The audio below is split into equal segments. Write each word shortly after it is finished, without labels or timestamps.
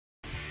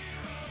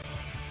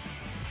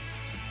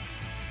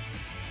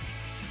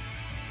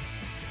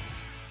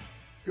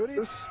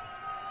Ceus,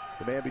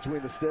 the man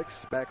between the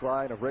sticks, back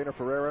line of Reina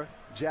Ferreira,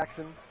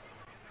 Jackson,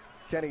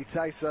 Kenny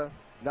Taisa,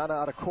 Nana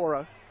Adakora.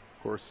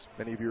 Of course,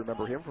 many of you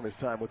remember him from his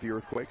time with the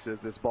Earthquakes as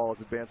this ball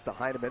is advanced to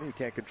Heineman. He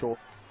can't control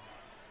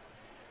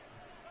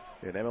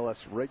in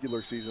MLS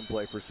regular season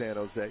play for San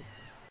Jose.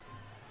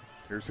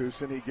 Here's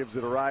Houston. He gives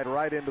it a ride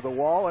right into the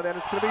wall, and then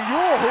it's going to be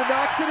Yule who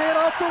knocks it in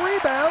off the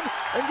rebound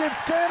and gives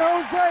San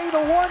Jose the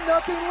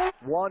 1-0 lead.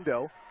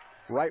 Wando,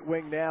 right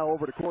wing now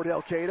over to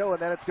Cordell Cato,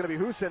 and then it's going to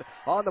be Houston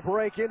on the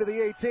break into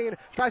the 18.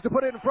 Tries to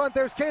put it in front.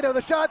 There's Cato,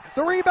 the shot,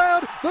 the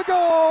rebound, the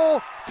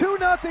goal.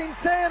 2-0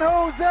 San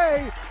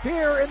Jose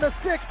here in the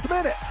 6th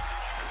minute.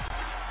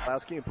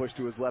 Lowski and push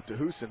to his left to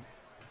Houston.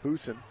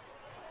 Houston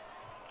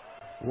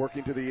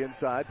working to the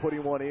inside,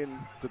 putting one in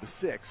to the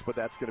 6, but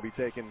that's going to be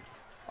taken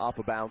off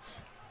a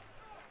bounce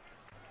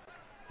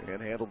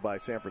and handled by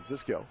San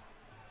Francisco.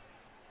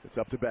 It's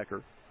up to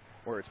Becker,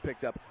 where it's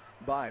picked up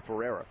by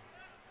Ferreira.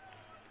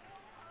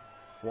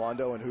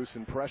 Wando and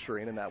Houston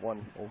pressuring, and that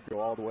one will go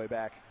all the way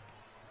back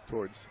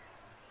towards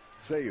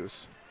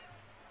Ceus.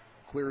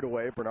 Cleared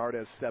away,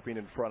 Bernardez stepping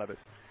in front of it.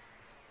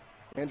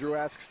 Andrew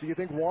asks, do you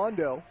think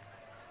Wando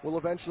will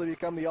eventually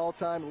become the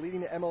all-time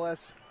leading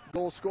MLS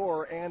goal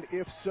scorer, and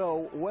if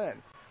so,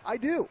 when? I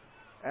do.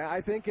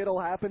 I think it'll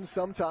happen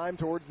sometime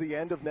towards the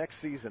end of next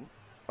season,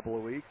 a couple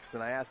of weeks,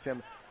 and I asked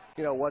him,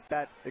 what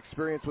that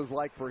experience was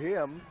like for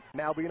him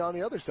now being on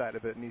the other side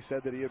of it, and he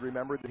said that he had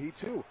remembered that he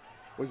too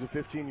was a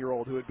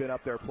 15-year-old who had been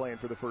up there playing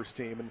for the first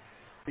team, and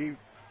he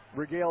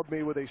regaled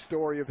me with a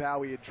story of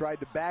how he had tried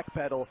to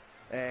backpedal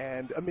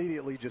and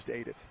immediately just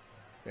ate it,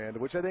 and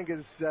which I think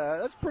is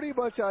that's pretty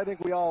much how I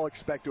think we all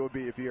expect it would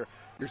be if you're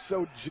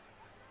so.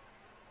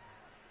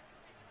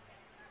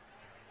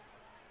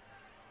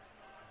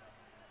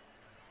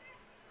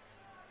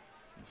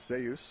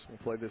 Ceus will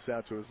play this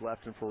out to his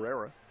left, and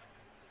Ferreira.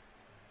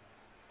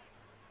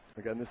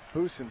 Again, this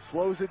Houston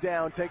slows it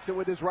down, takes it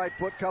with his right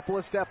foot, couple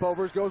of step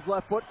overs, goes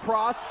left foot,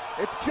 crossed.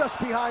 It's just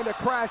behind a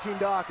crashing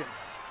Dawkins.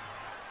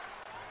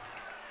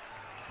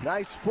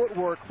 Nice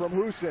footwork from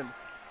Houston.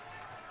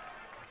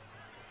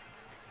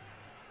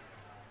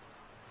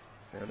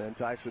 And then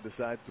Taisa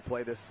decides to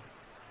play this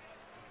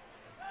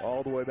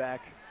all the way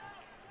back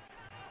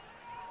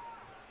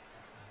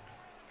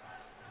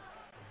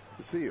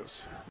to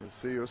Ceus.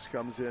 Ceus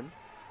comes in.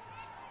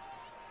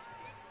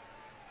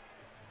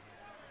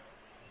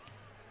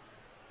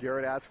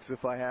 Garrett asks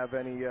if I have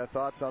any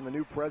thoughts on the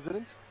new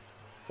president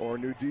or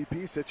new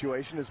DP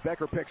situation as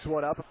Becker picks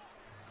one up.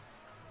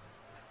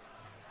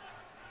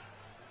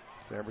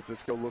 San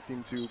Francisco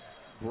looking to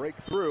break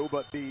through,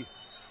 but the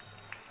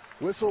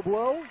whistle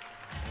blow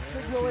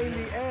signaling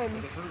the end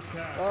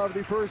of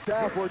the first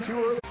half. We're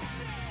too early.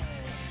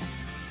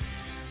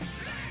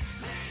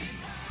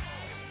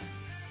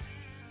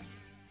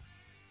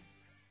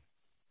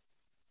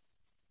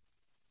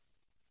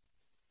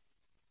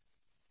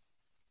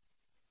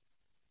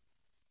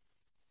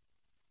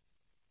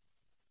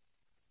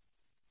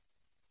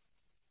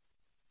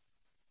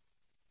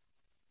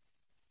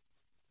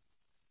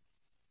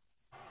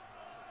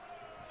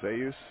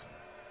 Ceus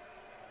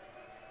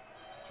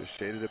just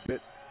shaded a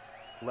bit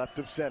left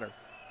of center.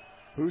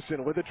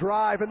 Houston with a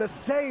drive and the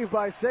save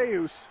by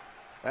Ceus.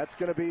 That's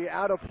going to be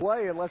out of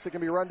play unless it can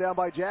be run down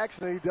by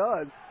Jackson, and he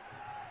does.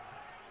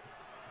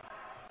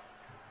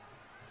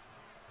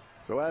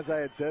 So as I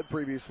had said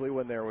previously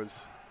when there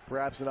was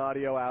perhaps an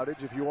audio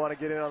outage, if you want to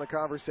get in on the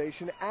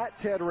conversation, at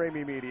Ted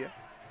Ramey Media.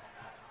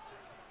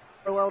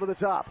 Parallel to the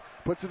top,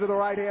 puts it to the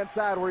right-hand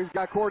side where he's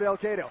got Cordell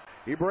Cato.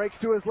 He breaks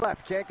to his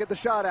left, can't get the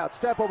shot out.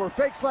 Step over,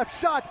 fakes left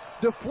shot,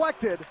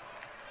 deflected.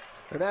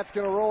 And that's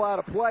going to roll out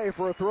of play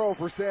for a throw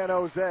for San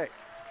Jose.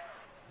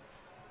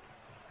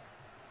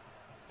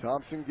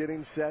 Thompson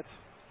getting set.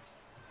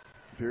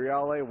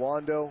 Imperiale,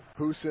 Wando,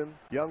 Houston,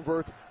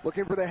 Youngworth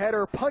looking for the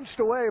header, punched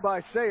away by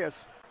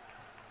Ceus.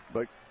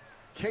 But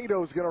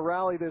Cato's going to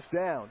rally this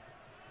down.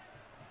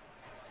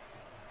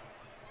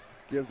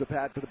 Gives a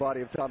pat to the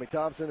body of Tommy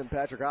Thompson, and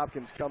Patrick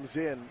Hopkins comes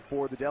in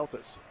for the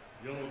Deltas.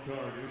 Yellow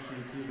card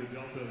issued to the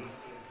Deltas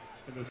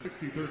in the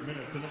 63rd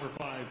minute to number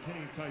 5,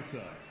 Kenny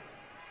Taisa.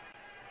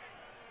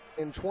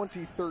 In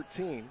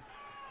 2013,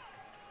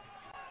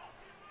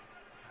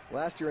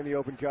 last year in the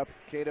Open Cup,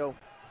 Cato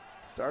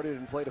started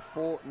and played a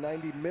full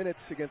 90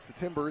 minutes against the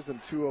Timbers in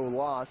 2-0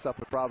 loss up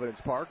at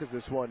Providence Park, as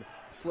this one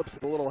slips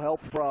with a little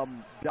help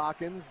from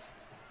Dawkins,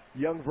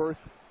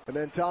 Youngworth, and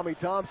then Tommy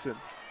Thompson.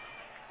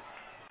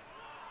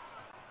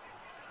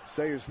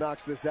 Ceus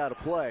knocks this out of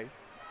play.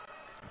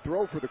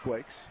 Throw for the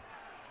Quakes.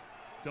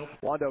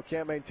 Wando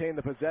can't maintain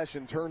the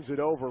possession, turns it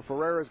over.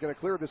 Ferreira is going to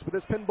clear this, but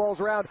this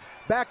pinballs around.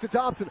 Back to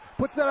Thompson,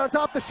 puts that on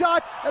top of the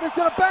shot, and it's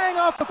going to bang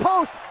off the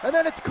post, and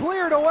then it's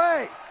cleared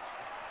away.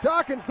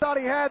 Dawkins thought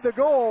he had the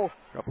goal.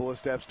 Couple of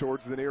steps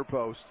towards the near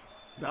post.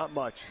 Not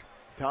much.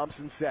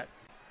 Thompson set.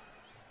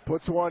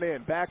 Puts one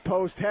in. Back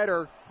post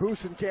header.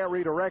 Houston can't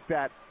redirect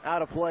that.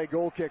 Out of play,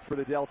 goal kick for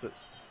the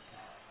Deltas.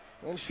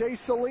 And Shea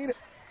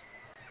Salinas.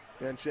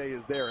 And Shea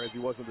is there as he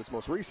wasn't this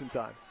most recent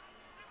time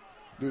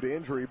due to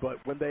injury,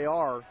 but when they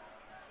are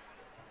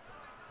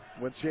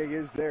when Shea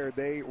is there,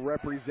 they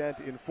represent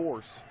in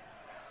force.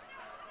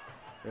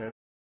 And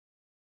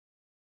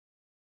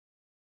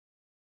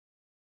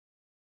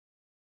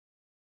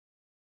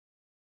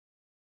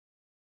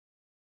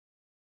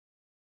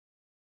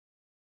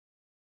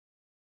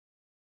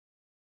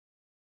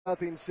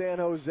nothing San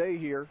Jose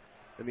here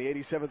in the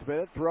 87th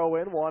minute. Throw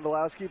in.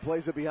 Wondolowski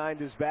plays it behind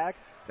his back.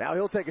 Now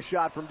he'll take a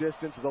shot from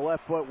distance with the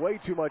left foot. Way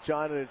too much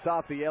on it. It's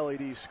off the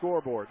LED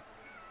scoreboard.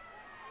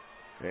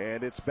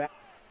 And it's back.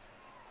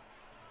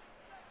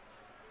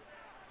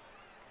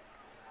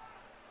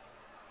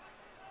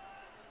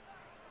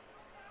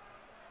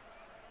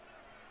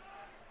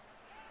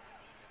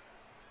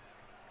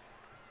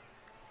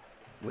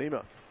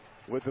 Lima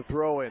with the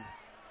throw in.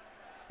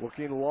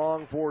 Looking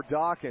long for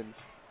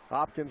Dawkins.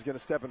 Hopkins going to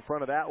step in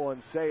front of that one.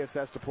 Ceus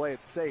has to play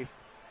it safe.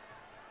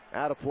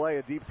 Out of play,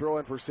 a deep throw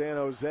in for San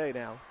Jose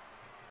now.